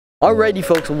Alrighty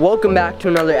folks, welcome back to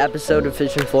another episode of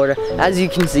Fish in Florida. As you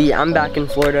can see, I'm back in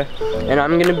Florida and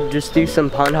I'm gonna just do some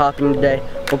pond hopping today.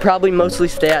 We'll probably mostly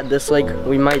stay at this lake.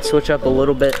 We might switch up a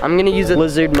little bit. I'm gonna use a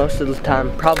lizard most of the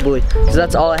time, probably, because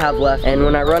that's all I have left. And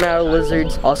when I run out of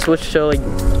lizards, I'll switch to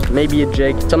like maybe a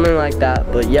jig, something like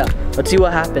that. But yeah, let's see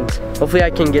what happens. Hopefully I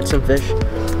can get some fish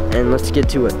and let's get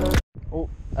to it.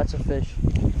 Oh, that's a fish.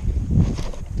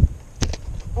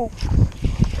 Oh,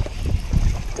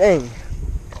 dang.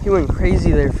 He went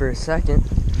crazy there for a second.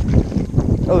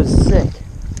 That was sick.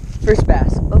 First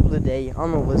bass of the day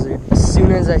on the lizard. As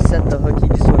soon as I set the hook, he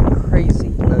just went crazy.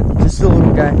 But just a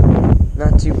little guy,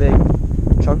 not too big.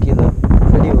 Chunky though,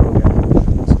 pretty little guy.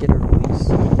 Let's get a release.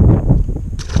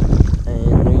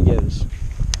 And there he goes.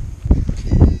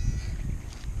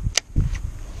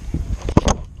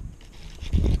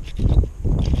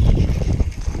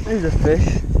 There's a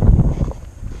fish.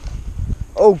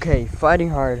 Okay,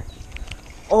 fighting hard.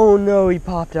 Oh no, he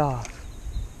popped off.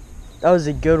 That was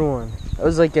a good one. That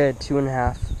was like a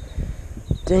 2.5.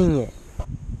 Dang it.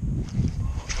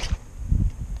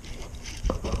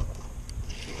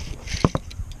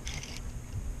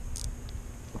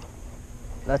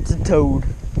 That's a toad.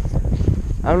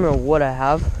 I don't know what I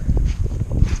have.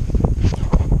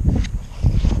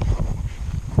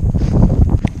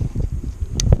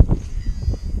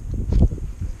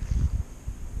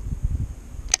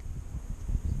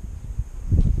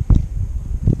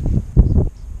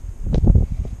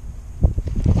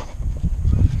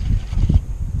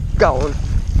 Got one.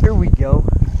 Here we go.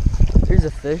 Here's a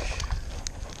fish.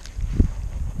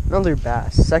 Another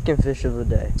bass. Second fish of the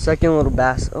day. Second little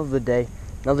bass of the day.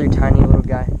 Another tiny little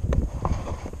guy.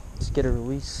 Let's get a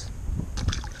release.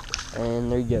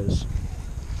 And there he goes.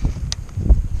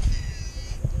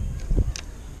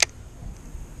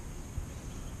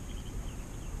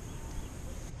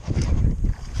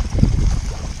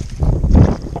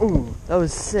 Ooh, that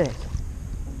was sick.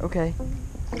 Okay.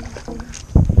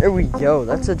 There we go.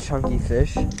 That's a chunky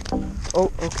fish.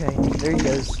 Oh, okay. There he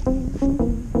goes.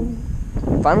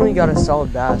 Finally got a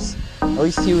solid bass. At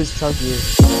least he was chunkier.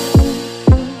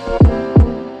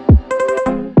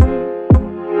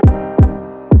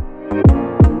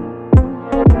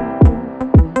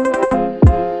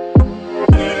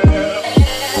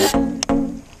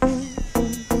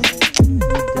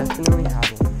 Definitely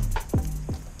have one.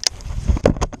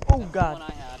 Oh, God.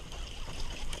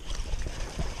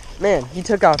 Man, he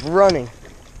took off running.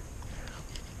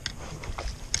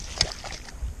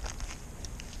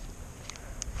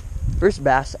 First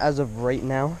bass as of right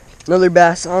now. Another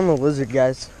bass on the lizard,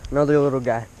 guys. Another little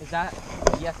guy. Is that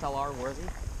DSLR worthy?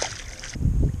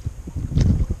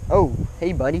 Oh,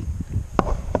 hey buddy.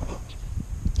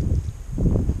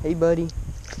 Hey buddy.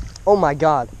 Oh my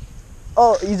God.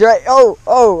 Oh, he's right. Oh,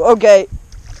 okay.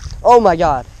 Oh my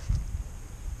God.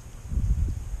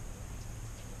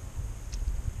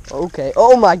 Okay.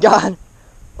 Oh my God.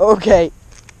 Okay.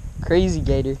 Crazy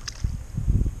gator.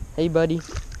 Hey, buddy.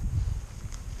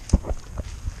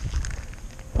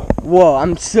 Whoa,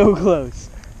 I'm so close.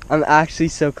 I'm actually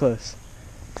so close.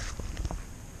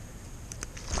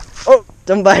 Oh,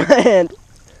 don't bite my hand.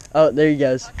 Oh, there he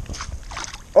goes.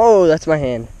 Oh, that's my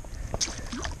hand.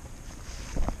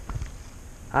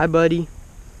 Hi, buddy.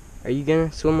 Are you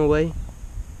gonna swim away?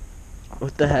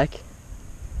 What the heck?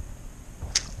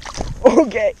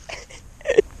 Okay.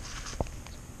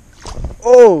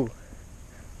 Oh.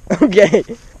 Okay.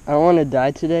 I don't want to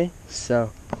die today, so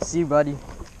see you, buddy.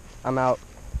 I'm out.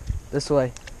 This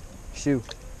way. Shoo.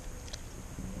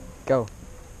 Go.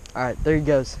 Alright, there he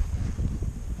goes.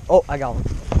 Oh, I got one.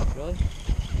 Really?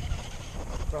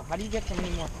 Bro, how do you get so many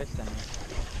more fish than that?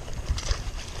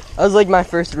 That was like my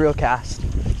first real cast.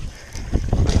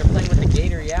 You're playing with the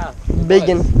gator, yeah. Big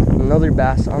one. Another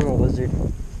bass on the lizard.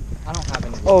 I don't have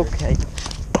any lizards. Okay.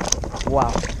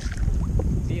 Wow.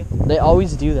 They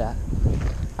always do that.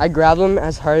 I grab them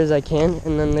as hard as I can,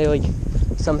 and then they like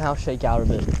somehow shake out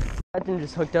of it. That thing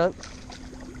just hooked up.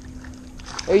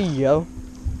 There you go.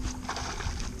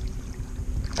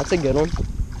 That's a good one.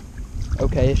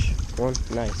 Okay-ish one.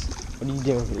 Nice. What are you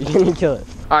doing? You're gonna kill it.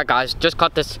 Alright guys, just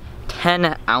caught this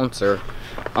 10-ouncer.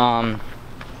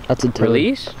 That's a toad.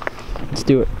 Release? Let's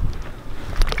do it.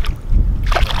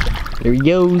 There he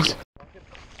goes.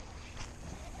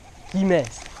 He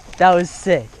missed. That was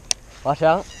sick. Watch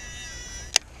out.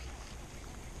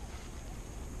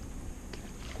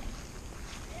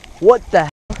 What the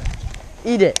hell?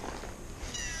 Eat it.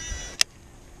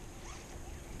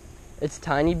 It's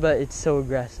tiny, but it's so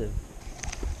aggressive.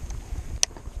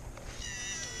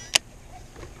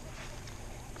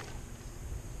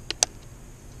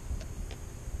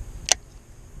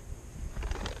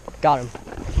 Got him.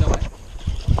 No way.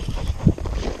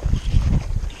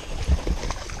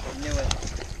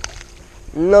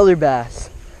 Another bass.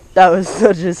 That was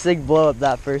such a sick blow up,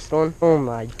 that first one. Oh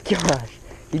my gosh.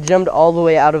 He jumped all the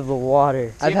way out of the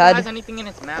water. See if it has anything in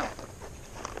its mouth.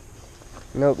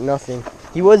 Nope, nothing.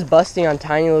 He was busting on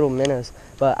tiny little minnows,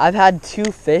 but I've had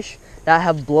 2 fish that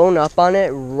have blown up on it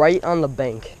right on the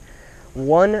bank.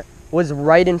 One was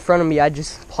right in front of me. I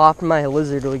just plopped my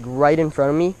lizard like right in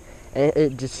front of me and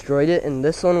it destroyed it, and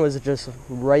this one was just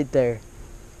right there.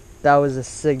 That was a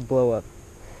sick blow up.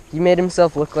 He made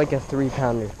himself look like a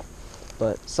 3-pounder,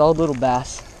 but solid little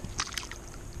bass.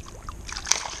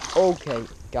 Okay,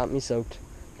 got me soaked.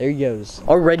 There he goes.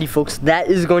 Alrighty folks, that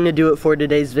is going to do it for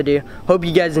today's video. Hope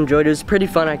you guys enjoyed. It was pretty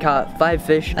fun. I caught 5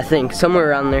 fish, I think,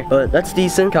 somewhere around there, but that's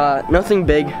decent. Caught nothing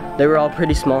big. They were all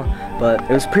pretty small, but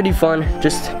it was pretty fun.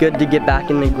 Just good to get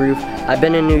back in the groove. I've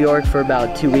been in New York for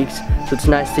about 2 weeks, so it's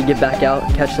nice to get back out,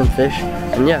 catch some fish,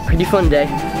 and yeah, pretty fun day.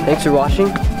 Thanks for watching,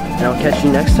 and I'll catch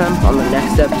you next time on the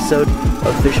next episode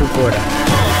of Fishin'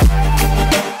 Florida.